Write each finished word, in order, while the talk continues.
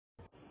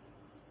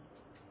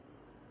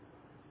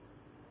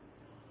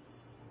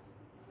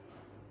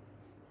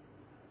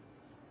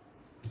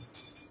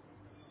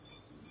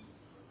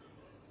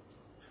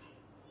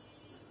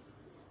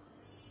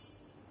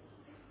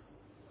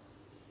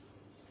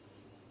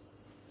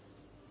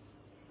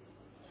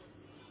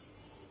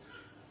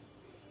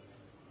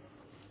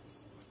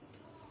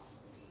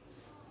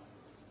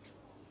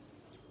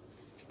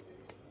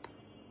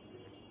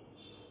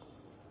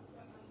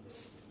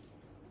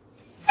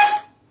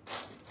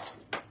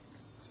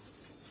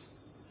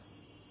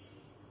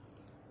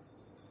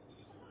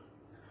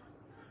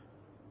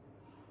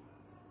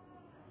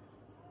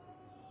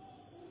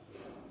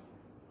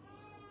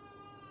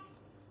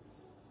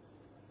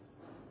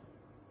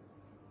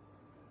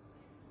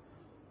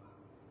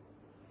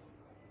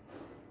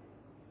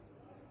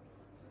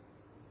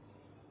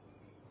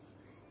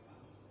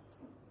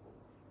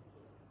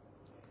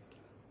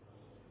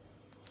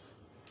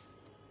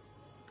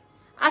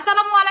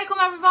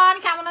Everyone,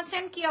 কেমন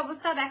আছেন? কি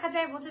অবস্থা? দেখা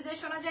যায়, বোঝা যায়,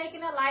 শোনা যায়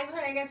কিনা? লাইভ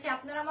হয়ে গেছে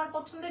আপনারা আমার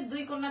পছন্দের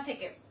দুই কন্যা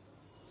থেকে,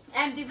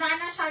 এন্ড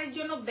ডিজাইনার শাড়ির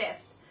জন্য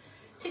বেস্ট।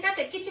 ঠিক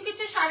আছে, কিছু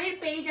কিছু শাড়ির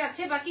পেজ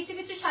আছে বা কিছু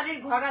কিছু শাড়ির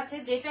ঘর আছে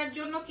যেটার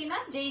জন্য কিনা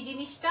যেই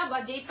জিনিসটা বা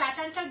যেই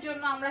প্যাটার্নটার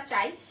জন্য আমরা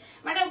চাই,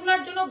 মানে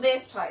ওগুলোর জন্য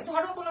বেস্ট হয়।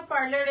 ধরো কোনো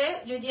পার্লারে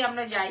যদি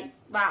আমরা যাই,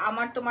 বা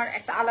আমার তোমার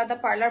একটা আলাদা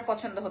পার্লার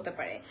পছন্দ হতে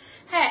পারে,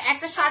 হ্যাঁ,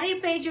 একটা শাড়ির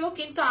পেজও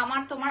কিন্তু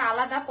আমার তোমার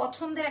আলাদা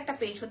পছন্দের একটা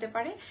পেজ হতে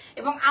পারে।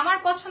 এবং আমার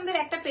পছন্দের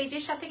একটা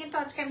পেজের সাথে কিন্তু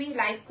আজকে আমি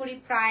লাইভ করি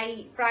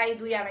প্রায়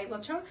 2-2.5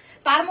 বছর।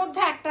 তার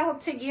মধ্যে একটা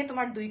হচ্ছে গিয়ে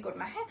তোমার দুই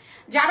কন্যা। হ্যাঁ,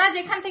 যারা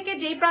যেখান থেকে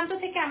যেই প্রান্ত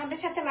থেকে আমাদের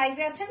সাথে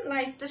লাইভে আছেন,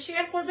 লাইভটা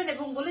শেয়ার করবেন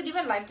এবং বলে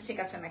দিবেন লাইভটা ঠিক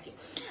আছে নাকি।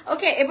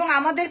 ওকে, এবং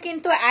আমাদের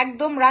কিন্তু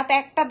একদম রাত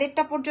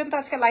 1টা-1:30 পর্যন্ত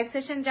আজকে লাইভ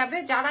সেশন যাবে।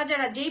 যারা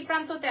যারা যেই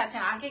প্রান্ততে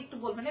আছেন আগে একটু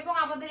বলবেন, এবং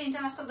আমাদের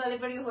ইন্টারন্যাশনাল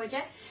ডেলিভারি হয়ে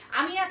যায়।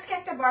 আমি আজকে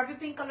একটা বারবি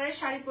পিঙ্ক কালারের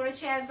শাড়ি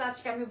পরেছি,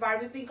 আজকে আমি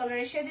বারবি পিঙ্ক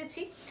কালারে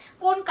সেজেছি।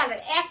 কোন কালার?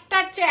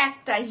 একটার চেয়ে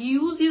একটা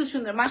হিউজ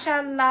সুন্দর,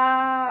 মাশাআল্লাহ,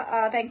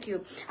 থ্যাংক ইউ।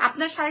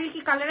 আপনার শাড়ি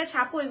কি কালারে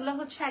ছাপো? এগুলো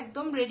হচ্ছে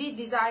একদম রেডি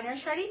ডিজাইনার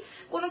শাড়ি,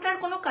 কোনোটার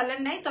কোনো কালার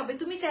নাই, তবে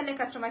তুমি চাইলে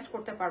কাস্টমাইজ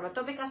করতে পারবা।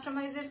 তবে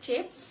কাস্টমাইজের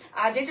চেয়ে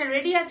যেটা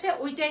রেডি আছে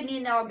ওইটাই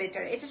নিয়ে নেওয়া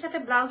বেটার। এটার সাথে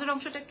ব্লাউজের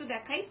অংশটা একটু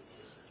দেখাই।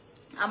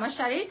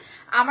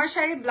 আমার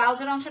শাড়ির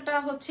ব্লাউজের অংশটা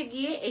হচ্ছে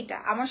গিয়ে এইটা,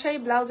 আমার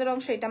শাড়ির ব্লাউজের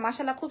অংশ এটা,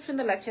 মাশাআল্লাহ খুব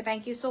সুন্দর লাগছে,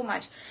 থ্যাংক ইউ সো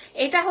মাচ।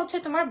 এটা হচ্ছে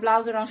তোমার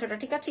ব্লাউজের অংশটা।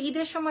 ঠিক আছে,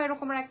 ঈদের সময়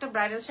এরকম একটা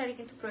ব্রাইডাল শাড়ি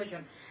কিন্তু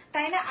প্রয়োজন,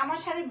 তাই না? আমার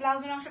শাড়ির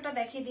ব্লাউজের অংশটা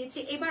দেখিয়ে দিয়েছি।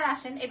 এবার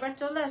আসেন, এবার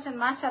চলে আসেন।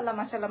 মাশাআল্লাহ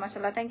মাশাআল্লাহ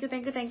মাশাআল্লাহ,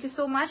 থ্যাংক ইউ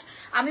সো মাচ।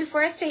 আমি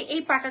ফার্স্টে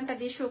এই প্যাটার্নটা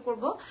দিয়ে শো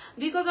করবো,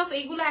 বিকজ অফ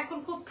এগুলো এখন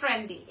খুব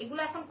ট্রেন্ডি,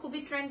 এগুলো এখন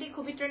খুবই ট্রেন্ডি,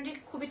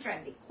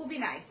 খুবই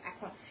নাইস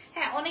এখন।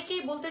 হ্যাঁ,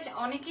 অনেকেই বলতে,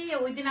 অনেকেই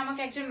ওই দিন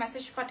আমাকে একজন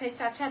মেসেজ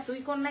পাঠাইছে, আচ্ছা তুই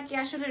কন্যা কি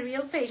আসলে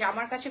রিয়েল পেজ?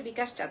 আমার কাছে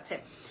বিকাশ চাচ্ছে।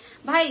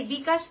 ভাই,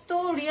 বিকাশ তো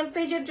রিয়েল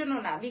পেজের জন্য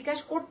না, বিকাশ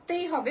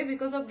করতেই হবে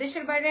বিকজ অফ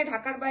দেশের বাইরে,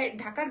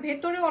 ঢাকার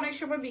ভেতরে অনেক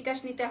সময় বিকাশ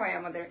নিতে হয়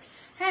আমাদের।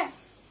 হ্যাঁ,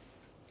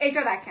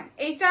 এটা দেখেন,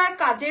 এইটার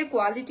কাজের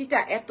কোয়ালিটিটা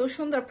এত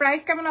সুন্দর।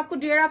 প্রাইস কেমন আপু?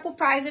 ডিয়ার আপু,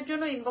 প্রাইসের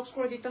জন্য ইনবক্স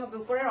করে দিতে হবে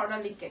উপরের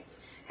অর্ডার লিংকে।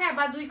 হ্যাঁ,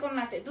 বা দুই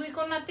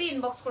কন্যাতে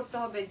ইনবক্স করতে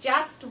হবে।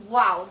 Just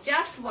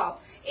wow.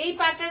 এই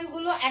প্যাটার্ন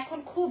গুলো এখন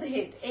খুব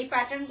হিট,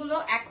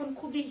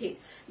 খুবই হিট।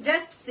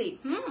 Just see.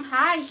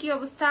 হাই, কি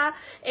অবস্থা?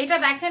 এটা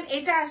দেখেন,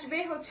 এটা আসবে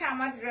হচ্ছে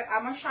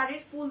আমার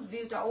শাড়ির ফুল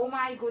ভিউটা। ও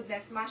মাই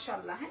গুডনেস,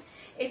 মাশাআল্লাহ। হ্যাঁ,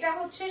 এটা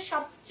হচ্ছে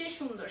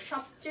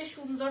সবচেয়ে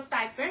সুন্দর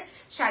টাইপের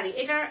শাড়ি।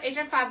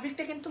 এটার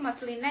ফ্যাব্রিকটা কিন্তু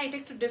মাসলিন না, এটা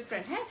একটু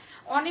ডিফারেন্ট। হ্যাঁ,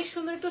 অনেক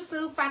সুন্দর, একটু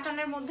সিল্ক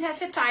প্যাটার্নের মধ্যে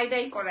আছে, টাই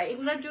ডাই করা।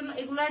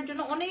 এগুলার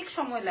জন্য অনেক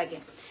সময় লাগে,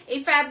 এই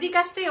ফ্যাব্রিক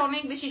আসতেই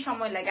অনেক বেশি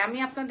সময় লাগে। আমি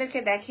আপনাদেরকে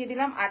দেখিয়ে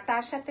দিলাম। আর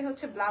তার সাথে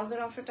হচ্ছে ব্লাউজের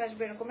অংশটা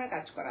আসবে এরকমের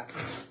কাজ করা।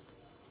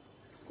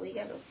 কই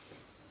গেল?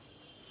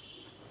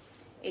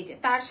 এই যে,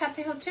 তার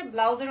সাথে হচ্ছে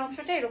ব্লাউজের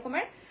অংশটা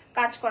এরকমের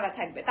কাজ করা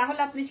থাকবে।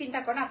 তাহলে আপনি চিন্তা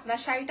করেন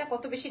আপনার শাড়িটা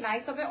কত বেশি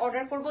নাইস হবে।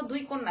 অর্ডার করব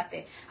দুই কন্যাতে,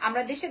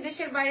 আমরা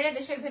দেশের বাইরে,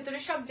 দেশের ভেতরে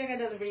সব জায়গায়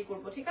ডেলিভারি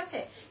করব। ঠিক আছে,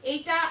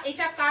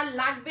 এইটা কার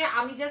লাগবে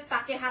আমি জাস্ট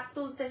তাকে হাত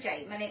তুলতে চাই,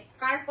 মানে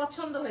কার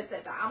পছন্দ হয়েছে।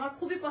 এটা আমার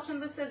খুবই পছন্দ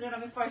হয়েছে, জন্য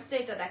আমি ফার্স্টে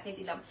এটা দেখিয়ে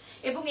দিলাম।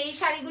 এবং এই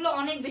শাড়িগুলো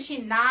অনেক বেশি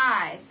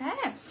নাইস,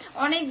 হ্যাঁ,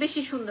 অনেক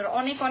বেশি সুন্দর,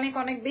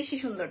 অনেক বেশি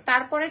সুন্দর।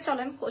 তারপরে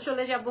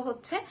চলে যাব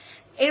হচ্ছে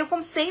এরকম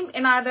সেম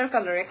এনাদার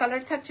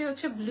কালার থাকছে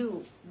হচ্ছে ব্লু।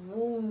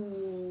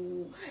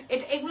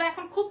 এগুলো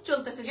এখন খুব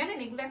চলতেছে, জানেন,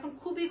 এগুলো এখন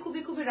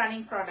খুবই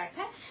রানিং প্রোডাক্ট।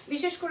 হ্যাঁ,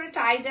 বিশেষ করে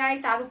টাই ডাই,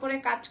 তার উপরে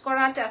কাজ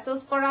করা,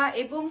 ট্যাসেলস করা,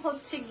 এবং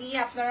হচ্ছে গিয়ে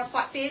আপনারা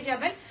পেয়ে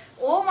যাবেন।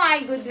 ও মাই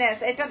গুডনেস,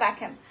 এটা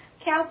দেখেন,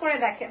 খেয়াল করে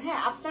দেখেন। হ্যাঁ,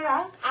 আপনারা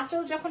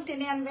আঁচল যখন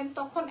টেনে আনবেন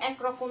তখন এক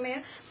রকমের,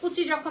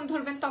 কুচি যখন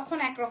ধরবেন তখন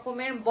এক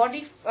রকমের,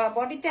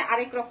 বডিতে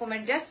আরেক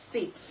রকমের। জাস্ট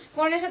সি,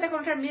 কোনটার সাথে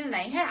কোনটার মিল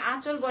নাই। হ্যাঁ,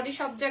 আঁচল বডি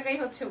সব জায়গায়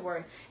হচ্ছে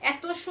ওয়ার্ড।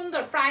 এত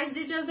সুন্দর। প্রাইস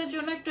ডিটেলস এর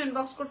জন্য একটু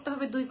ইনবক্স করতে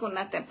হবে দুই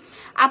কন্যাতে।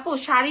 আপু,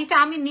 শাড়িটা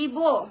আমি নিব,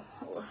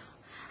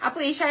 আপু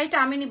এই শাড়িটা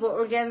আমি নিব,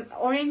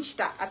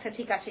 অরেঞ্জটা। আচ্ছা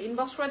ঠিক আছে,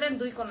 ইনবক্স করে দেন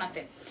দুই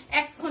কন্যাতে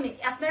এক্ষুনি।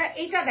 আপনারা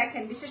এইটা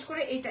দেখেন, বিশেষ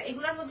করে এইটা,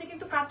 এগুলোর মধ্যে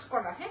কিন্তু কাজ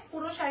করা। হ্যাঁ,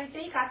 পুরো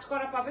শাড়িতেই কাজ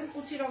করা পাবেন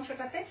কুচির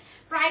অংশটাতে।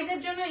 প্রাইজের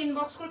জন্য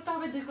ইনবক্স করতে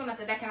হবে দুই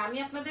কন্যাতে। দেখেন, আমি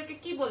আপনাদেরকে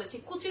কি বলেছি,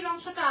 কুচির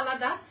অংশটা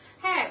আলাদা,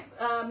 হ্যাঁ,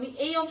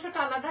 এই অংশটা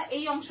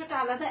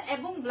আলাদা,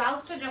 এবং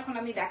ব্লাউজটা যখন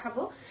আমি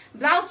দেখাবো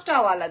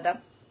ব্লাউজটাও আলাদা।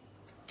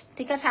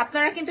 ঠিক আছে,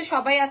 আপনারা কিন্তু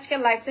সবাই আজকে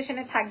লাইভ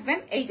সেশনে থাকবেন।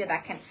 এই যে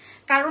দেখেন,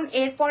 কারণ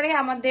এরপরে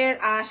আমাদের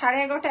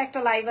 11:30 একটা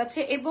লাইভ আছে,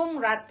 এবং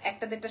রাত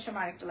 1-1:30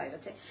 সময় আরেকটা লাইভ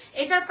আছে।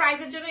 এটার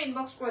প্রাইজের জন্য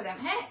ইনবক্স করে দেন।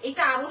 হ্যাঁ,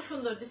 এটা আরো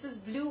সুন্দর। দিস ইজ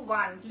ব্লু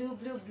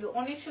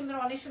অনেক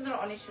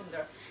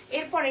সুন্দর।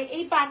 এরপরে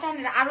এই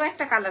প্যাটার্নের আরো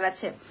একটা কালার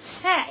আছে।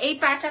 হ্যাঁ, এই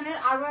প্যাটার্নের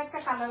আরো একটা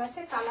কালার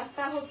আছে।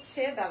 কালারটা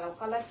হচ্ছে, দাঁড়াও,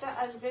 কালারটা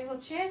আসবে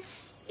হচ্ছে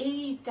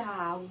এইটা।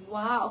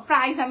 ওয়াও,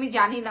 প্রাইস আমি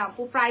জানি না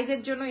আপু,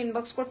 প্রাইজের জন্য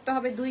ইনবক্স করতে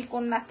হবে দুই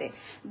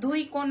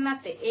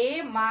কন্যাতে। এ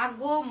মা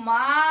গো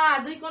মা,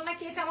 দুই কন্যা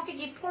কি এটা আমাকে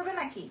গিফট করবে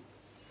নাকি?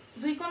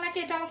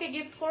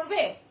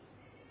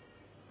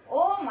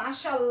 ও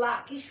মাশাআল্লাহ,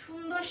 কি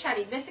সুন্দর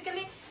শাড়ি।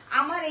 বেসিক্যালি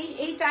আমার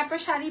এই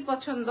টাইপের শাড়ি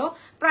পছন্দ।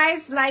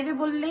 প্রাইস লাইভে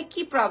বললে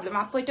কি প্রবলেম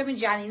আপু, এটা আমি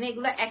জানি না,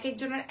 এগুলো এক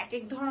একজনের এক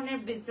এক ধরনের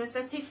বিজনেস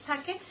এথিক্স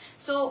থাকে।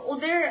 সো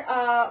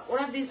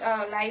ওরা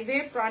লাইভে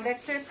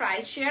প্রোডাক্টের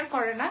প্রাইস শেয়ার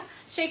করে না,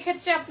 সেই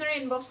ক্ষেত্রে আপনার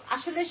ইনবক্স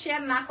আসলে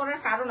শেয়ার না করার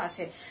কারণ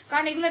আছে,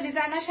 কারণ এগুলো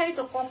ডিজাইনার শাড়ি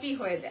তো কপি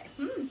হয়ে যায়।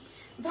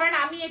 ধরেন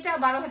আমি এটা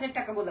 12,000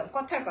 টাকা বললাম,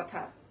 কথার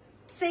কথা,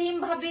 সেম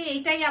ভাবে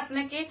এইটাই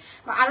আপনাকে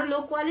আরো লো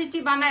কোয়ালিটি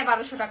বানায়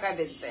 1200 টাকায়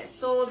বেচবে।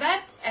 সো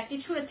দ্যাট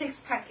কিছু এথিক্স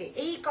থাকে।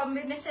 এই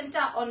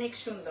কম্বিনেশনটা অনেক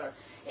সুন্দর,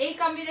 এই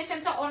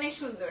কম্বিনেশনটা অনেক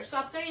সুন্দর। সো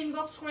আপনারা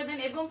ইনবক্স করে দেন,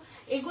 এবং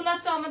এগুলা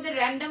তো আমাদের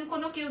র্যান্ডম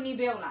কোনো কেউ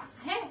নিবেও না।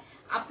 হ্যাঁ,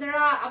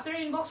 আপনারা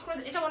ইনবক্স করে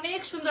দেন, এটা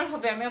অনেক সুন্দর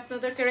হবে, আমি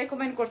আপনাদেরকে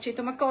রেকমেন্ড করছি,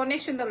 তোমাকে অনেক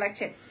সুন্দর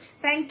লাগছে।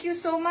 থ্যাংক ইউ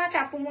সো মাচ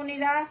আপু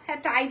মনিরা। হ্যাঁ,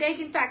 টাইডাই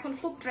কিন্তু এখন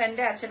খুব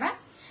ট্রেন্ডে আছে না।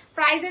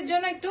 প্রাইজের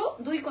জন্য একটু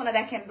 2 কোণা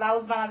দেখেন,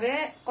 ব্লাউজ বানাবে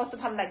কত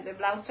ভালো লাগবে।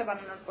 ব্লাউজটা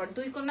বানানোর পর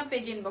 2 কোণা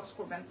পেজ ইনবক্স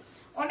করবেন,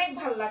 অনেক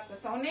ভালো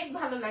লাগতেছে, অনেক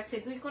ভালো লাগছে।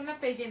 2 কোণা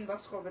পেজ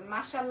ইনবক্স করবেন।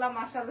 মাশাআল্লাহ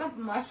মাশাআল্লাহ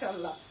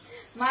মাশাআল্লাহ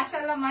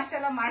মাশাআল্লাহ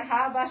মাশাআল্লাহ,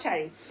 মারহাবা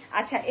শাড়ি।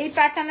 আচ্ছা, এই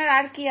প্যাটার্নের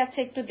আর কি আছে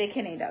একটু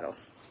দেখে নেই, দাঁড়ো,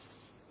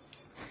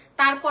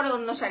 তারপরে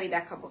অন্য শাড়ি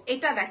দেখাবো।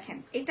 এটা দেখেন,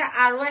 এটা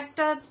আরো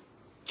একটা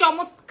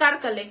চমৎকার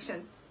কালেকশন,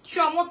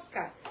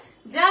 চমৎকার,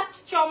 জাস্ট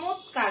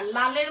চমৎকার।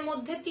 লালের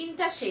মধ্যে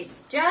 3টা শেড,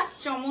 জাস্ট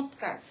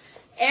চমৎকার,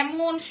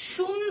 এমন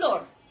সুন্দর,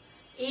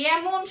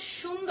 এমন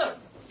সুন্দর,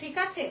 ঠিক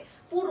আছে।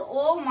 পুরো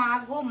ও মা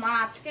গো মা,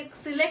 আজকে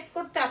সিলেক্ট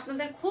করতে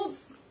আপনাদের খুব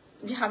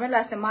ঝামেলা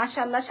আছে।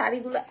 মাশাআল্লাহ,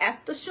 শাড়িগুলো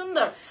এত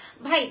সুন্দর।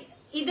 ভাই,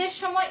 ঈদের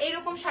সময়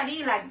এরকম শাড়ি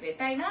লাগবে,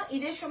 তাই না?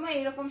 ঈদের সময়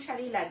এরকম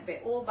শাড়ি লাগবে।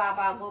 ও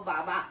বাবা গো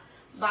বাবা,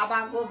 বাবা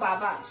গো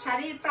বাবা।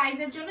 শাড়ির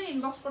প্রাইজের জন্য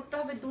ইনবক্স করতে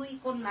হবে 2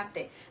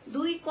 কন্যাতে,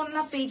 2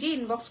 কন্যা পেজে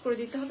ইনবক্স করে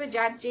দিতে হবে,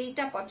 যার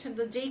যেইটা পছন্দ,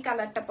 যেই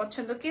কালারটা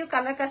পছন্দ। কেউ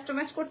কালার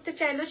কাস্টমাইজ করতে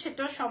চাইলেও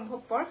সেটাও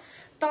সম্ভবপর,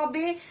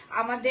 তবে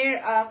আমাদের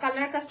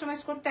কালার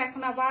কাস্টমাইজ করতে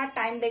এখন আবার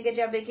টাইম লেগে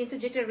যাবে, কিন্তু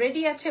যেটা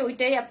রেডি আছে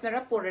ওইটাই আপনারা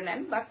পরে নেন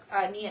বা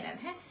নিয়ে নেন।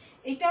 হ্যাঁ,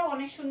 এটাও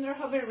অনেক সুন্দর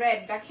হবে।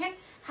 রেড দেখেন,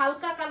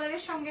 হালকা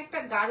কালারের সঙ্গে একটা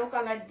গাঢ়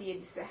কালার দিয়ে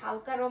দিছে,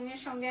 হালকা রঙের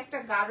সঙ্গে একটা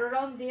গাঢ়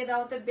রং দিয়ে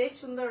দেওয়াতে বেশ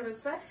সুন্দর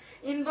হয়েছে।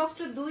 ইনবক্স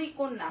টু 2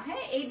 কন্যা।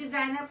 হ্যাঁ, এই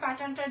ডিজাইনার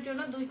প্যাটার্নটার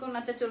জন্য 2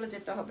 কন্যাতে চলে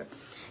যেতে হবে।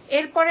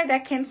 এরপরে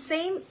দেখেন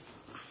সেম,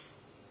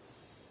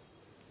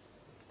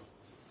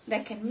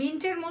 দেখেন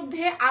মিন্টের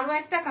মধ্যে আরো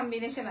একটা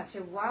কম্বিনেশন আছে।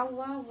 ওয়াও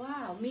ওয়াও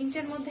ওয়াও,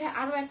 মিন্টের মধ্যে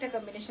আরো একটা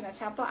কম্বিনেশন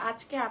আছে। আপু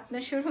আজকে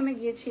আপনার শোরুমে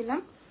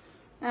গিয়েছিলাম,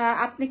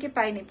 আপনি কি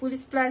পাইনি?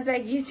 পুলিশ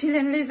প্লাজায়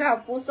গিয়েছিলেন লিজা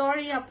আপু?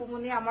 সরি আপু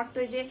মনি, আমার তো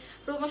এই যে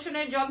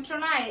প্রমোশনের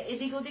যন্ত্রণায়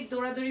এদিক ওদিক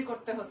দৌড়াদৌড়ি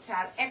করতে হচ্ছে,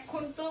 আর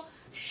এখন তো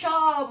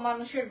সব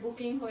মানুষের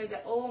বুকিং হয়ে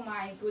যায়। ও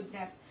মাই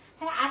গুডনেস।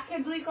 হ্যাঁ, আজকে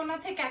 2 কোণা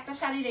থেকে একটা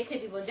শাড়ি রেখে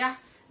দিব, যা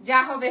যা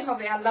হবে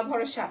হবে, আল্লাহ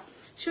ভরসা।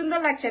 সুন্দর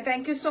লাগছে,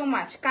 থ্যাংক ইউ সো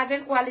মাচ।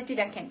 কাজের কোয়ালিটি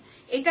দেখেন,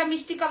 এটা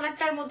মিষ্টি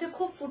কালারটার মধ্যে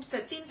খুব ফুটছে,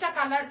 3টা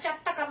কালার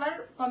 4টা কালার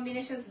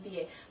কম্বিনেশন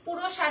দিয়ে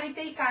পুরো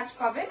শাড়িতেই কাজ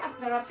পাবেন।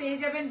 আপনারা পেয়ে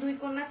যাবেন 2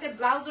 কোণাতে,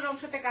 ব্লাউজের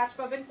অংশতে কাজ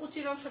পাবেন,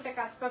 কুচির অংশতে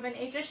কাজ পাবেন।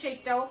 এটার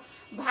শেডটাও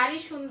ভারী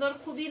সুন্দর,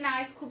 খুবই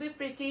নাইস, খুবই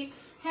প্রিটি।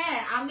 হ্যাঁ,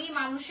 আমি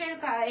মানুষের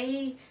এই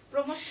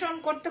প্রমোশন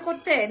করতে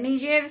করতে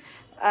নিজের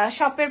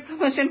শপের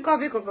প্রমোশন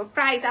কবে করবো?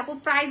 প্রাইস আপু,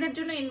 প্রাইজের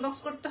জন্য ইনবক্স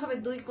করতে হবে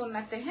 2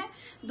 কোণাতে। হ্যাঁ,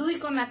 2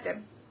 কোণাতে।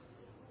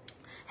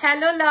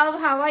 Hello love,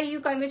 how are you?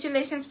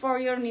 Congratulations for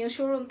your new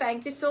showroom.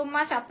 Thank you so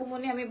much আপু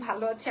মনি, আমি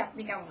ভালো আছি,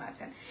 আপনি কেমন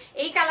আছেন?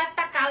 এই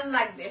কালারটা কাল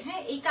লাগবে।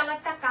 হ্যাঁ, এই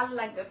কালারটা কাল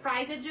লাগবে।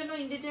 প্রাইজের জন্য,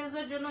 ইন ডিটেইলস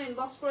এর জন্য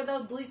ইনবক্স করে দাও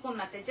 2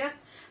 কোণাতে। জাস্ট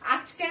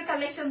আজকের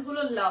কালেকশনস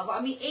গুলো লাভ।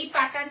 আমি এই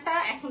প্যাটার্নটা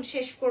এখন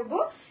শেষ করব,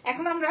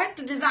 এখন আমরা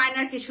একটু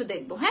ডিজাইনার কিছু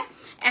দেখবো। হ্যাঁ,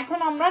 এখন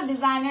আমরা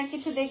ডিজাইনার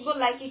কিছু দেখবো,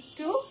 লাইক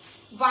একটু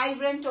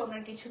ভাইব্রেন্ট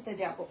টোনের কিছুতে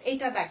যাব।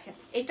 এটা দেখেন,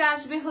 এটা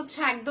আসবে হচ্ছে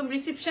একদম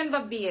রিসেপশন বা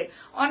বিয়ের।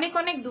 অনেক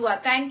অনেক দোয়া,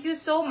 থ্যাংক ইউ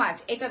সো মাচ।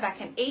 এটা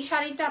দেখেন, এই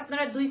শাড়িটা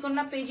আপনারা 2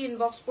 কন্যা পেজে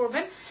ইনবক্স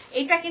করবেন।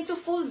 এটা কিন্তু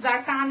ফুল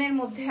জারকানের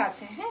মধ্যে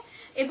আছে। হ্যাঁ,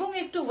 এবং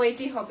একটু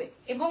ওয়েটি হবে,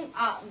 এবং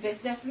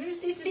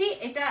ডেফিনেটলি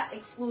এটা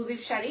এক্সক্লুসিভ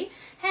শাড়ি।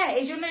 হ্যাঁ,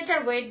 এই জন্য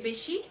এটার ওয়েট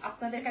বেশি।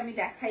 আপনাদেরকে আমি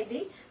দেখাই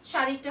দিই,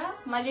 শাড়িটা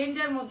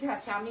ম্যাজেন্ডার মধ্যে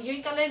আছে, আমি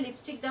যেই কালারের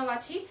লিপস্টিক দেওয়া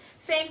আছি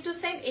সেম টু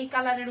সেম এই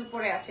কালারের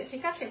উপরে আছে।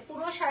 ঠিক আছে,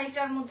 পুরো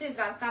শাড়িটার মধ্যে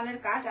জারকানের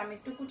কাজ। আমি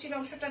একটু কুচির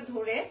অংশটা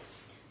ধরে,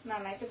 না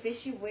না এটা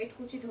বেশি ওয়েট,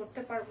 কুচি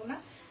ধরতে পারবো না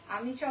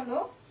আমি। চলো,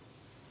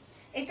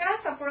 এটা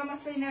সাফরা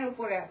মাসলিনের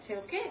উপরে আছে।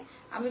 ওকে,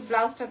 আমি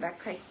ব্লাউজটা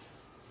দেখাই।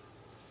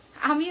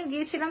 আমিও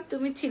গিয়েছিলাম,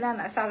 তুমি ছিল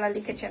না, সারা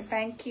লিখেছেন।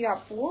 থ্যাংক ইউ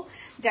আপু,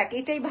 যাকে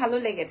এটাই ভালো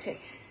লেগেছে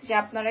যে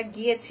আপনারা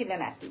গিয়েছিলেন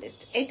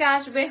অ্যাটলিস্ট। এটা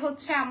আসবে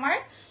হচ্ছে আমার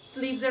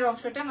স্লিভস এর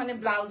অংশটা, মানে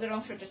ব্লাউজের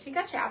অংশটা। ঠিক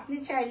আছে, আপনি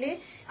চাইলে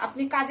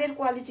আপনি কাজের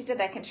কোয়ালিটিটা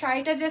দেখেন,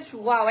 শাড়িটা জাস্ট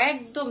ওয়াও,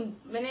 একদম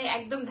মানে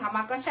একদম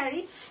ধামাকা শাড়ি।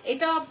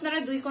 এটাও আপনারা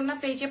 2 কন্যা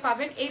পেজে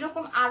পাবেন।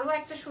 এরকম আরো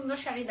একটা সুন্দর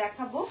শাড়ি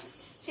দেখাবো,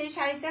 সেই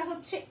শাড়িটা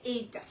হচ্ছে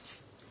এইটা।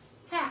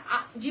 হ্যাঁ,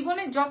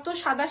 জীবনে যত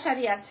সাদা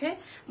শাড়ি আছে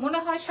মনে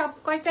হয় সব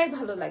কয়টাই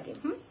ভালো লাগে।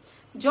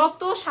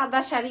 যত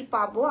সাদা শাড়ি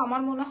পাবো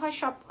আমার মনে হয়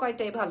সব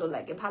কয়টাই ভালো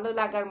লাগে, ভালো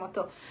লাগার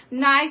মতো।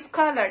 Nice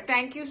colour,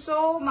 thank you so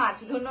much,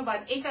 ধন্যবাদ।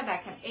 এটা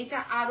দেখেন, এটা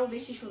আরো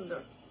বেশি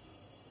সুন্দর,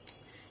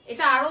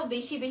 এটা আরো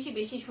বেশি বেশি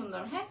বেশি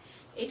সুন্দর। হ্যাঁ,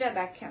 এটা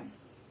দেখেন,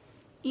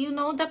 you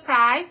know the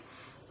price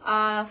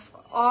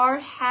or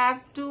have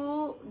to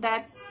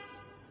that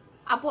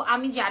আপু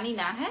আমি জানি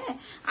না, হ্যাঁ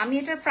আমি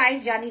এটার প্রাইস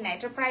জানি না,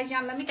 এটার প্রাইস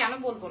জানলে আমি কেন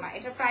বলবো না।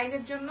 এটার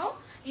প্রাইসের জন্য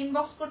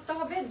ইনবক্স করতে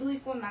হবে দুই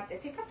কন্যাতে,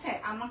 ঠিক আছে?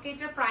 আমাকে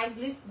এটার প্রাইস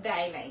লিস্ট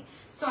দেয় নাই,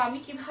 সো আমি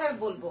কিভাবে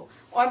বলবো?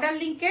 অর্ডার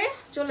লিংকে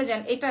চলে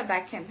যান, এটা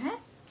দেখেন। হ্যাঁ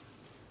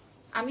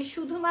আমি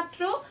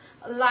শুধুমাত্র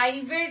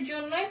লাইভের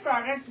জন্যই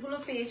প্রোডাক্টস গুলো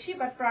পেয়েছি,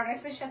 বাট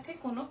প্রোডাক্টস এর সাথে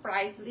কোনো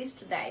প্রাইস লিস্ট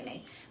দেয় নাই।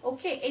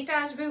 ওকে, এটা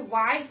আসবে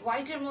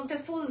হোয়াইটের মধ্যে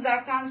ফুল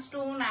জারকান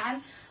স্টোন এন্ড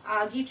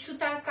গিট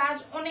সুতার কাজ,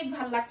 অনেক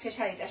ভালো লাগছে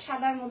শাড়িটা।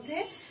 সাদার মধ্যে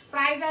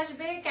প্রাইস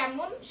আসবে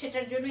কেমন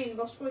সেটার জন্য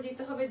ইনবক্স করে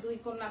দিতে হবে দুই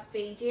কন্যা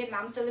পেজে,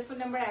 নাম, টেলিফোন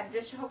নাম্বার,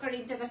 অ্যাড্রেস সহকারে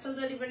ইন্টারন্যাশনাল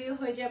ডেলিভারিও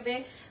হয়ে যাবে,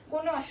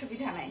 কোনো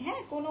অসুবিধা নাই।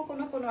 হ্যাঁ কোনো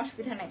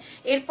অসুবিধা নাই।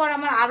 এরপর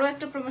আমার আরো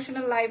একটা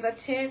প্রমোশনাল লাইভ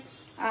আছে।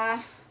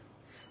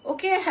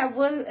 ওকে, have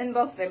will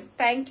inbox them.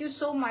 Thank you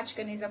so much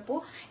কানিজ আপু।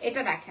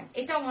 এটা দেখেন,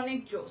 এটা অনেক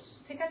জোস,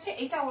 ঠিক আছে?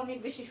 এটা অনেক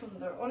বেশি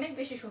সুন্দর, অনেক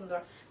বেশি সুন্দর।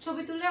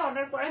 ছবি তুলে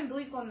অর্ডার করেন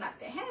দুই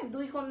কন্যাতে। হ্যাঁ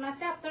দুই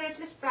কন্যাতে আপনারা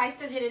অ্যাটলিস্ট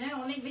প্রাইসটা জেনে নেন,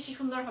 অনেক বেশি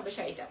সুন্দর হবে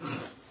শাড়িটা।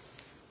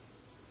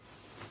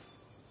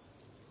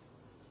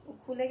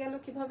 খুলে গেল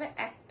কিভাবে?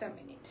 একটা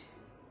মিনিট।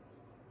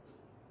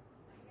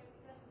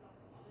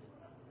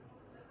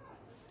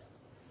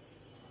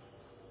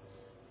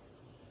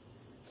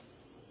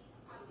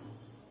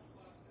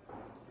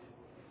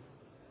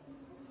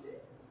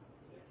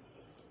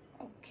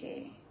 ওকে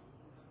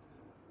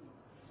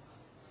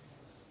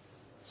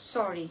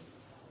সরি।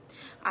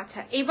 আচ্ছা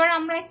এবার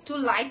আমরা একটু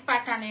লাইট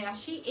প্যাটার্নে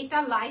আসি। এটা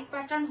লাইট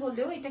প্যাটার্ন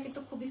হলেও এটা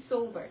কিন্তু খুবই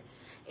সোবার।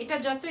 এটা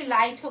যতই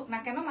লাইট হোক না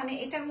কেন, মানে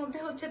এটার মধ্যে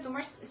হচ্ছে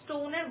তোমার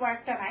স্টোনের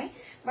ওয়ার্কটা নাই,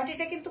 বাট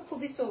এটা কিন্তু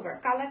খুবই সোবার।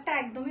 কালারটা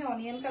একদমই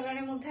অনিয়ন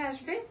কালারের মধ্যে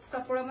আসবে,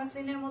 সাফোরা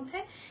মাসলিনের মধ্যে,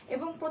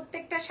 এবং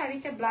প্রত্যেকটা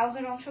শাড়িতে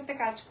ব্লাউজের অংশতে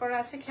কাজ করা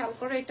আছে। খেয়াল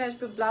করো, এটা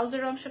আসবে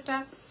ব্লাউজের অংশটা।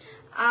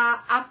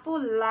 আপু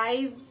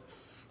লাইভ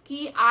কি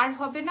আর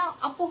হবে না?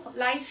 আপু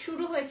লাইভ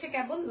শুরু হয়েছে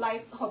কেবল,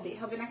 লাইভ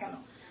হবে না কেন?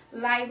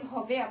 লাইভ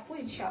হবে আপু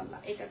ইনশাআল্লাহ।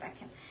 এটা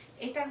দেখেন,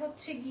 এটা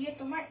হচ্ছে গিয়ে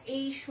তোমার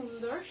এই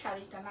সুন্দর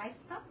শাড়িটা, নাইস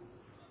না?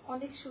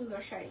 অনেক সুন্দর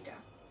শাড়িটা,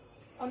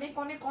 অনেক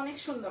অনেক অনেক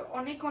সুন্দর,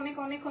 অনেক অনেক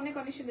অনেক অনেক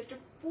অনেক সুন্দর। এটা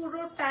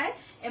পুরোটায়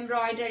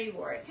এমব্রয়ডারি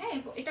ওয়ার্ক। হ্যাঁ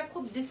এটা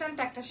খুব ডিসেন্ট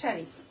একটা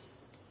শাড়ি।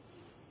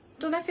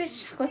 টুনা ফিশ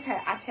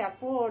কোথায় আছে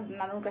আপু?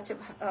 নানুর কাছে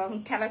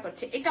খেলা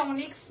করছে। এটা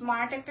অনেক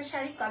স্মার্ট একটা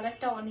শাড়ি,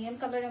 কালারটা অনিয়ন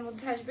কালারের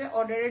মধ্যে আসবে।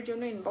 অর্ডারের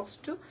জন্য ইনবক্স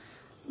টু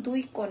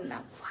দুই কন্যা।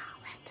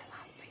 একটা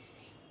লাল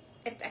পেয়েছি,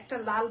 একটা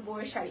লাল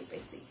বউয়ের শাড়ি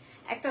পেয়েছি,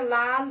 একটা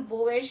লাল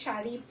বউয়ের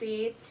শাড়ি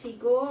পেয়েছি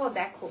গো।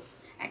 দেখো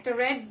একটা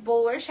রেড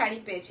বউয়ের শাড়ি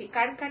পেয়েছি।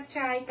 কার কার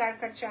চাই, কার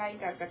কার চাই,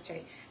 কার কার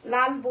চাই?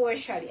 লাল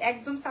বউয়ের শাড়ি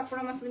একদম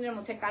সাফরা মাসলিনের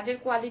মধ্যে। কাজের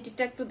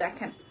কোয়ালিটিটা একটু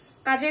দেখেন,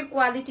 কাজের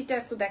কোয়ালিটিটা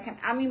একটু দেখেন।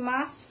 আমি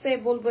মাস্ট সে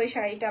বলবো এই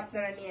শাড়িটা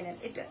আপনারা নিয়ে নেন,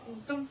 এটা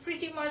একদম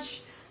প্রিটি মাচ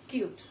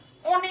কিউট,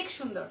 অনেক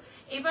সুন্দর।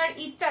 এবার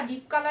ইটটা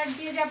ডিপ কালার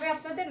দিয়ে যাবে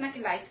আপনাদের নাকি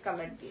লাইট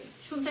কালার দিয়ে?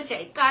 শুনতে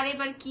চাই কার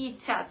এবার কি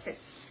ইচ্ছা আছে।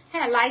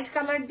 হ্যাঁ লাইট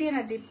কালার দিয়ে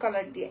না ডিপ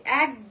কালার দিয়ে?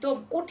 একদম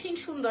কঠিন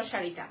সুন্দর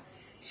শাড়িটা,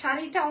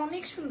 শাড়িটা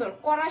অনেক সুন্দর,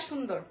 কড়া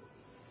সুন্দর,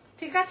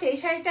 ঠিক আছে? এই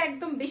শাড়িটা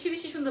একদম বেশি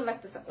বেশি সুন্দর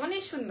লাগতেছে,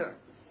 অনেক সুন্দর।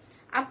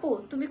 আপু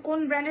তুমি কোন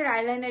ব্র্যান্ডের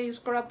আইলাইনার ইউজ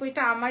করো? আপু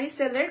এটা আমারই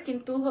সেলের,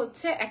 কিন্তু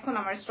হচ্ছে এখন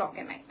আমার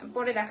স্টকে নাই,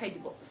 পরে দেখাই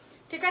দিব,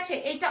 ঠিক আছে?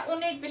 এটা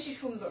অনেক বেশি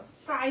সুন্দর।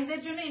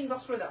 প্রাইজের জন্য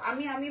ইনবক্স করে দাও।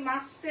 আমি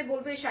মাস্ট সে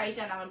বলবো এই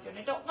শাড়িটা নেওয়ার জন্য।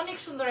 এটা অনেক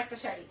সুন্দর একটা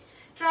শাড়ি,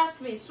 ট্রাস্ট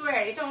মি,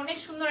 সোয়ার। এটা অনেক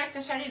সুন্দর একটা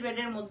শাড়ি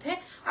রেডের মধ্যে।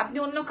 আপনি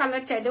অন্য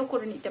কালার চাইলেও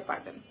করে নিতে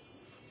পারবেন,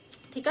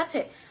 ঠিক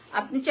আছে?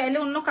 আপনি চাইলে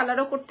অন্য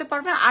কালারও করতে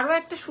পারবেন। আরো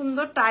একটা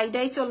সুন্দর টাই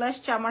ডাই চলে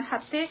আসছে আমার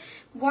হাতে।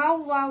 ওয়াও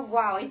ওয়াও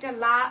ওয়াও, এটা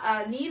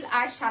নীল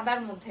আর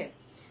সাদার মধ্যে,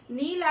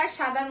 নীল আর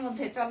সাদার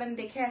মধ্যে। চলেন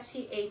দেখে আসি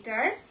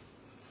এইটার।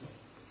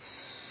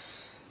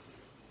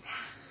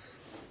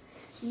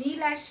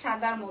 নীল আর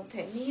সাদার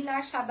মধ্যে, নীল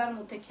আর সাদার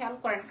মধ্যে খেয়াল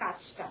করেন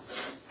কাজটা,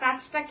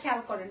 কাজটা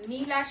খেয়াল করেন।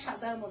 নীল আর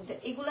সাদার মধ্যে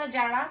এগুলা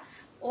যারা,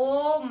 ও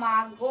মা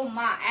গো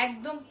মা,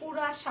 একদম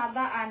পুরা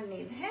সাদা আর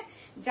নীল। হ্যাঁ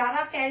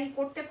যারা ক্যারি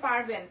করতে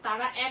পারবেন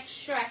তারা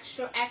 100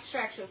 100 100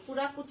 100।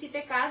 পুরা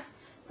কুচিতে কাজ,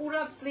 পুরো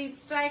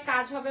স্লিভসটায়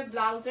কাজ হবে।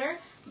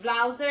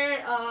 ব্লাউজের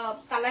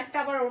কালারটা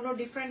আবার অন্য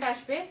ডিফারেন্ট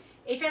আসবে,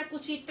 এটার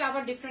কুচিটা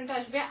আবার ডিফারেন্ট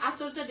আসবে,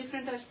 আঁচলটা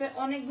ডিফারেন্ট আসবে।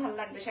 অনেক ভালো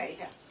লাগবে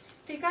শাড়িটা,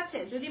 ঠিক আছে?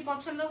 যদি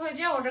পছন্দ হয়ে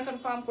যায় অর্ডার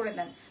কনফার্ম করে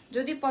দেন,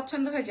 যদি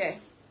পছন্দ হয়ে যায়।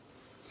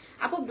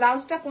 আপু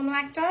ব্লাউজটা কোনো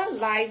একটা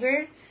লাইভের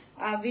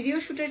ভিডিও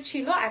শুটের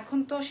ছিল, এখন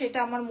তো সেটা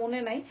আমার মনে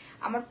নাই,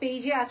 আমার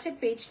পেজে আছে,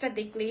 পেজটা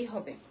দেখলেই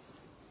হবে।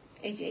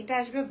 এই যে এটা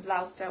আসবে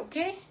ব্লাউজটা,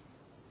 ওকে?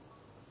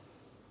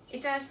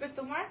 এটা আসবে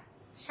তোমার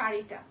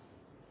শাড়িটা।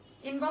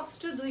 ইনবক্স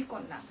টু দুই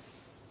কন্যা।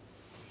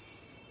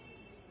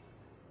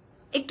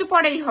 একটু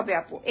পরেই হবে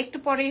আপু, একটু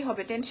পরেই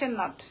হবে, টেনশন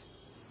নট।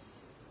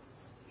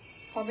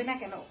 হবে না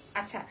কেন?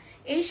 আচ্ছা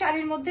এই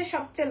শাড়ির মধ্যে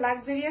সবচেয়ে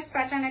লাক্সারিয়াস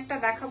প্যাটার্ন একটা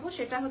দেখাবো,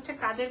 সেটা হচ্ছে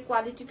কাজের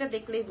কোয়ালিটিটা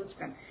দেখলেই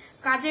বুঝবেন,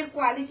 কাজের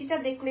কোয়ালিটিটা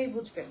দেখলেই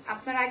বুঝবেন।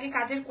 আপনারা আগে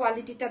কাজের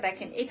কোয়ালিটিটা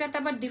দেখেন। এটাতে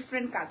আবার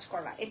ডিফারেন্ট কাজ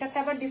করা, এটাতে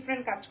আবার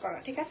ডিফারেন্ট কাজ করা,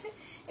 ঠিক আছে?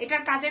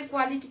 এটার কাজের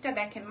কোয়ালিটিটা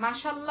দেখেন।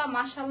 মাশাল্লাহ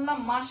মাশাল্লাহ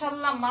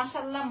মাশাল্লাহ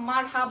মাশাল্লাহ,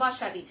 মারহাবা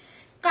শাড়ি।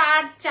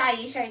 কার চাই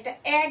এই শাড়িটা?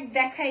 এক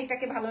দেখায়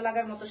এটাকে ভালো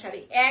লাগার মতো শাড়ি,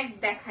 এক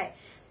দেখায়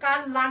কার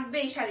লাগবে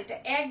এই শাড়িটা,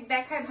 এক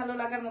দেখায় ভালো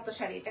লাগার মতো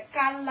শাড়ি। এটা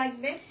কার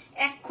লাগবে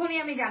এক্ষুনি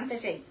আমি জানতে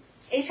চাই,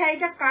 এই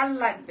শাড়িটা কার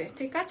লাগবে,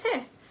 ঠিক আছে?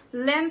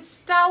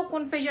 লেন্সটাও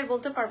কোন পেজের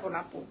বলতে পারবো না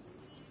আপু,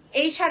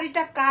 এই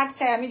শাড়িটা কার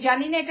চাই আমি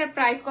জানি না এটার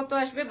প্রাইস কত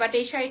আসবে, বাট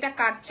এই শাড়িটা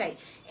কার চাই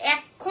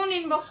এখন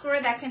ইনবক্স করে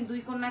দেখেন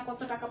দুই কন্যা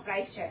কত টাকা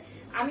প্রাইস চাই।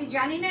 আমি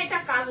জানি না এটা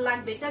কার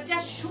লাগবে, এটা যা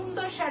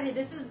সুন্দর শাড়ি,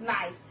 দিস ইজ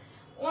নাইস,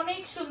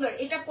 অনেক সুন্দর।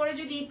 এটা পরে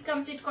যদি ঈদ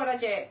কমপ্লিট করা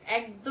যায়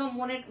একদম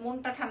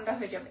মনটা ঠান্ডা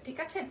হয়ে যাবে। ঠিক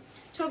আছে,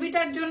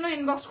 ছবিটার জন্য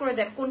ইনবক্স করে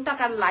দেন কোনটা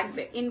কার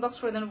লাগবে, ইনবক্স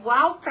করে দেন।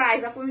 ওয়াও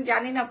প্রাইস, আপনি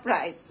জানি না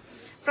প্রাইস।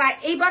 প্রায়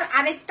এইবার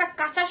আরেকটা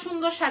কাঁচা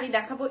সুন্দর শাড়ি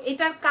দেখাবো,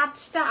 এটার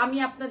কাজটা আমি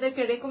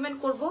আপনাদেরকে রেকমেন্ড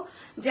করব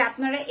যে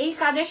আপনারা এই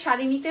কাজের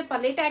শাড়ি নিতে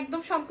পারলে, এটা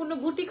একদম সম্পূর্ণ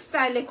বুটিক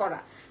স্টাইলে করা,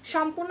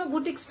 সম্পূর্ণ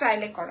বুটিক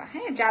স্টাইলে করা।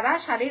 হ্যাঁ, যারা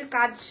শাড়ির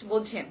কাজ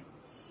বোঝেন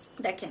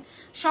দেখেন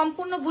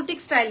সম্পূর্ণ বুটিক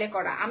স্টাইলে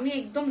করা, আমি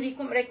একদম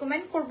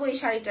রেকমেন্ড করবো এই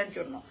শাড়িটার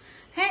জন্য।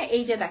 হ্যাঁ,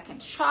 এই যে দেখেন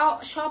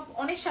সব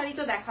অনেক শাড়ি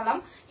তো দেখালাম,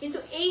 কিন্তু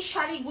এই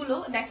শাড়িগুলো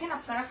দেখেন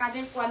আপনারা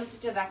কাজের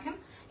কোয়ালিটিটা দেখেন,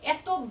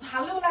 এত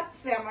ভালো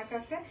লাগছে আমার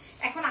কাছে।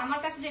 এখন আমার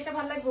কাছে যেটা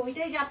ভালো লাগবে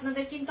ওইটাই যে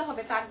আপনাদের কিনতে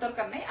হবে তার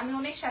দরকার নাই, আমি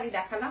অনেক শাড়ি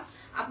দেখালাম,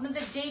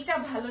 আপনাদের যেইটা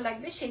ভালো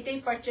লাগবে সেটাই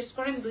পারচেস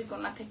করেন দুই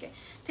কন্যা থেকে।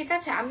 ঠিক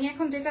আছে, আমি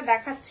এখন যেটা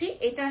দেখাচ্ছি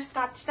এটার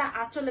কাজটা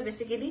আঁচলে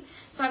বেসিক্যালি,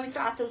 সো আমি একটু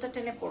আঁচলটা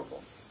টেনে পরবো।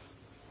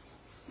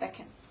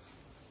 দেখেন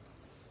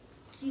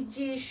কি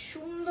যে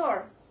সুন্দর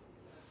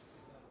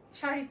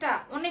শাড়িটা,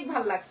 অনেক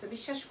ভালো লাগছে,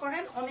 বিশ্বাস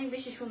করেন অনেক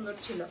বেশি সুন্দর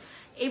ছিল।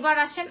 এবার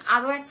আসেন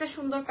আরো একটা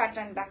সুন্দর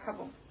প্যাটার্ন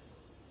দেখাবো,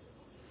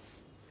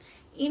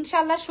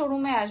 ইনশাল্লাহ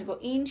শোরুমে আসবো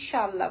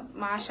ইনশাল্লাহ।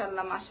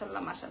 মাশাল্লাহ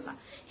মাশাল্লাহ মাশাল্লাহ।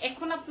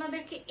 এখন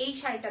আপনাদেরকে এই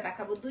শাড়িটা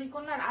দেখাবো দুই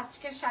কন্যার।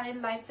 আজকের শাড়ির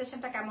লাইভ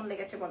সেশনটা কেমন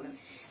লেগেছে বলেন,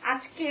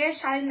 আজকের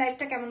শাড়ির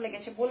লাইভটা কেমন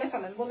লেগেছে বলে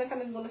ফেলেন বলে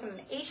ফেলেন বলে ফেলেন।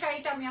 এই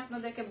শাড়িটা আমি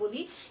আপনাদেরকে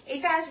বলি,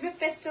 এটা আসবে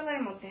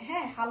পেস্টেলের মধ্যে,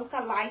 হ্যাঁ হালকা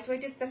লাইট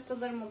ওয়েটেড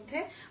পেস্টেলের মধ্যে।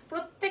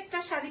 প্রত্যেকটা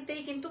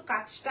শাড়িতেই কিন্তু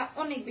কাজটা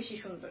অনেক বেশি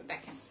সুন্দর।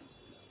 দেখেন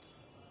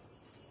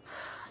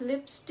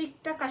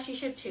লিপস্টিকটা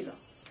কাশিসের ছিল,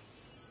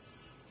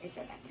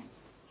 এটা দেখেন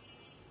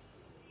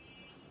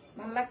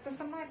ভালো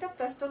লাগতেছে না, এটা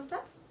পেস্টেলটা,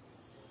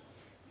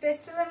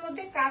 পেস্টেলের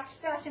মধ্যে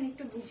কাজটা আসেন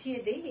একটু বুঝিয়ে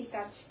দেই এই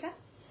কাজটা।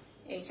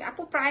 এই যে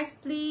আপু প্রাইস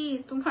প্লিজ,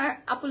 তোমার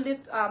আপু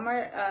আমার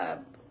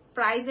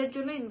প্রাইজের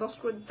জন্য ইনবক্স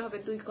করে দিতে হবে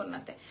দুই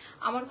কন্যাতে।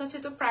 আমার কাছে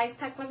তো প্রাইস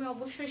থাকলে আমি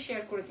অবশ্যই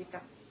শেয়ার করে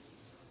দিতাম।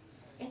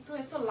 এত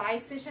এত লাইভ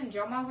সেশন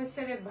জমা হয়েছে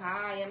রে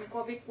ভাই, আমি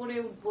কবে করে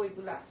উঠবো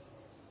এগুলা,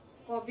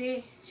 কবে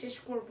শেষ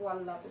করবো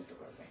আল্লাহ বলতে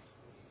পারবে।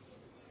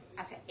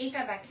 আচ্ছা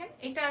এটা দেখেন,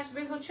 এটা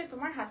আসবে হচ্ছে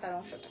তোমার হাতার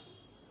অংশটা,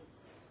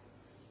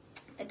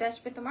 এটা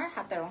আসবে তোমার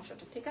হাতের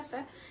অংশটা। ঠিক আছে,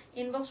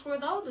 ইনবক্স করে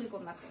দাও দুই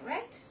কন্যাতে,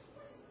 রাইট?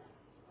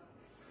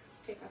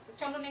 ঠিক আছে,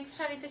 চলো নেক্সট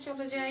শাড়িতে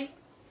চলে যাই।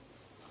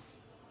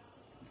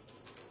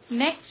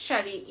 নেক্সট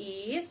শাড়ি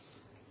ইজ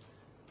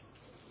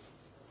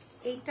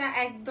এটা,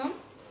 একদম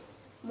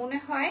মনে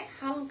হয়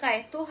হালকা,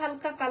 এত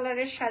হালকা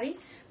কালারের শাড়ি,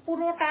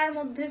 পুরোটার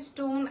মধ্যে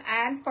স্টোন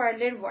অ্যান্ড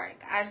পার্লের ওয়ার্ক,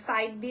 আর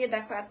সাইড দিয়ে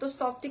দেখো এত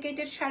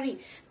সফটিকেটেড শাড়ি।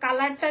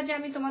 কালারটা যে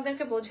আমি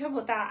তোমাদেরকে বোঝাবো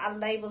তা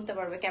আল্লাহই বলতে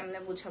পারবে কেমনে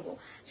বুঝাবো।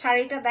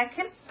 শাড়িটা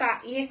দেখেন তা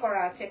ইয়ে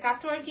করা আছে,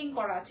 কাটওয়ার্কিং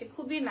করা আছে,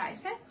 খুবই নাইস।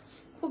 হ্যাঁ,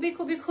 খুবই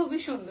খুবই খুবই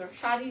সুন্দর।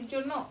 শাড়ির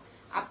জন্য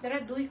আপনারা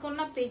দুই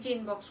কন্যা পেজে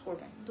ইনবক্স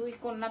করবেন, দুই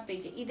কন্যা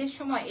পেজে। ঈদের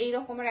সময় এই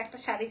রকমের একটা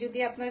শাড়ি যদি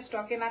আপনার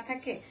স্টকে না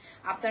থাকে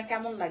আপনার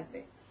কেমন লাগবে?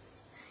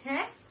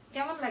 হ্যাঁ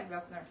কেমন লাগবে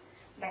আপনার?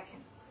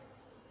 দেখেন,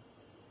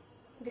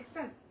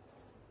 দেখছেন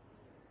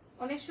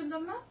অনেক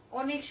সুন্দর না?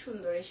 অনেক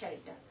সুন্দর এই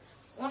শাড়িটা,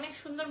 অনেক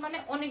সুন্দর মানে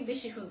অনেক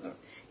বেশি সুন্দর।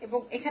 এবং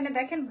এখানে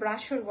দেখেন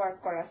ব্রাশর ওয়ার্ক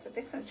করা আছে,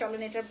 দেখছেন?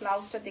 চলেন এটার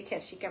ব্লাউজটা দেখে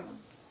আসি কেমন।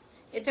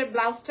 এটার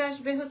ব্লাউজটা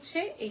আসবে হচ্ছে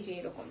এই যে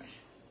এরকমের,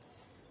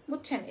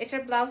 বুঝছেন?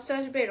 এটার ব্লাউজটা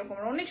আসবে এরকম,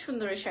 অনেক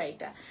সুন্দর এই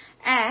শাড়িটা।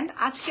 অ্যান্ড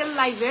আজকের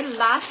লাইভের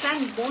লাস্ট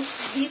অ্যান্ড মোস্ট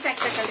হিট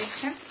একটা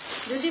কালেকশন,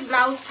 যদি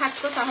ব্লাউজ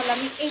থাকতো তাহলে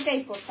আমি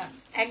এইটাই পরতাম,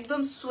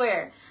 একদম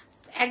সোয়ার,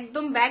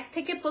 একদম ব্যাগ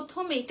থেকে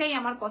প্রথম এইটাই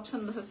আমার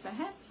পছন্দ হচ্ছে।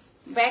 হ্যাঁ,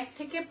 ব্যাগ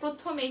থেকে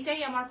প্রথম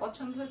এইটাই আমার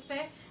পছন্দ হচ্ছে।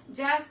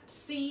 জাস্ট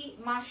সি,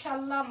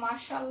 মাশাল্লাহ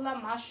মাশাল্লাহ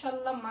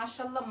মাশাল্লাহ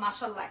মাশাল্লাহ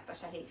মাশাল্লাহ। একটা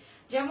শাড়ি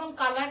যেমন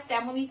কালার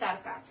তেমনই তার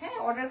কাজ। হ্যাঁ,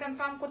 অর্ডার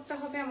কনফার্ম করতে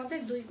হবে আমাদের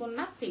দুই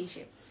কন্যা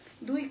পেজে,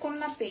 দুই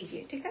কন্যা পেজে।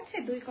 ঠিক আছে,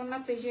 দুই কন্যা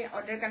পেজে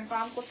অর্ডার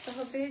কনফার্ম করতে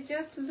হবে।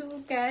 Just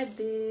look at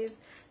this,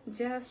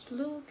 just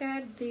look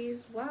at this,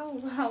 wow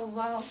wow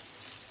wow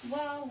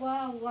wow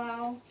wow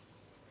wow.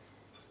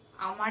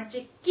 আমার যে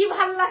কি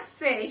ভালো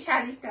লাগছে এই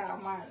শাড়িটা,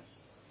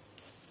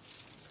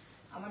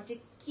 আমার যে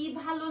কি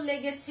ভালো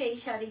লেগেছে এই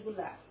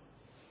শাড়িগুলা,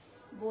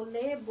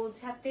 বলে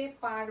বোঝাতে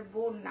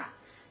পারবো না।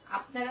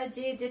 আপনারা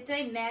যে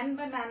যেটাই নেন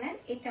বা না নেন,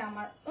 এটা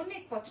আমার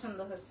অনেক পছন্দ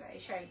হয়েছে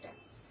এই শাড়িটা,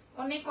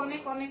 অনেক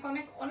অনেক অনেক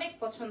অনেক অনেক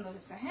পছন্দ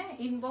হয়েছে। হ্যাঁ,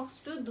 ইনবক্স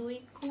টু দুই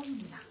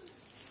কন্যা।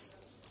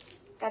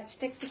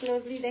 কাজটা একটু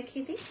ক্লোজলি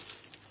দেখিয়ে দিই,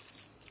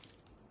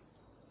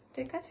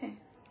 ঠিক আছে?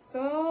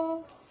 সো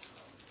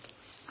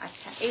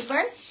আচ্ছা,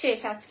 এবার শেষ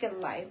আজকের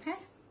লাইভ।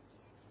 হ্যাঁ,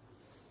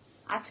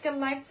 আজকের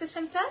লাইভ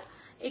সেশনটা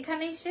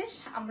এখানেই শেষ।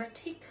 আমরা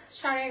ঠিক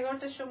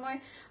 11:30টার সময়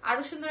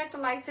আরো সুন্দর একটা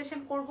লাইভ সেশন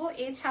করব।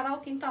 এছাড়াও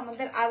কিন্তু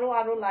আমাদের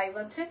আরো লাইভ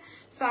আছে,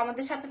 সো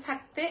আমাদের সাথে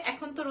থাকতে।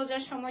 এখন তো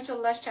রোজার সময়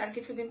চলে আসছে, আর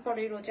কিছুদিন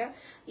পরেই রোজা,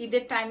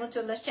 ঈদের টাইমও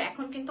চলে আসছে।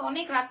 এখন কিন্তু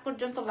অনেক রাত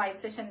পর্যন্ত লাইভ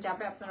সেশন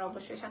যাবে, আপনারা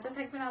অবশ্যই সাথে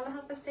থাকবেন। আল্লাহ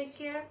হাফেজ, টেক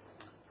কেয়ার,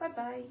 বাই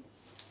বাই।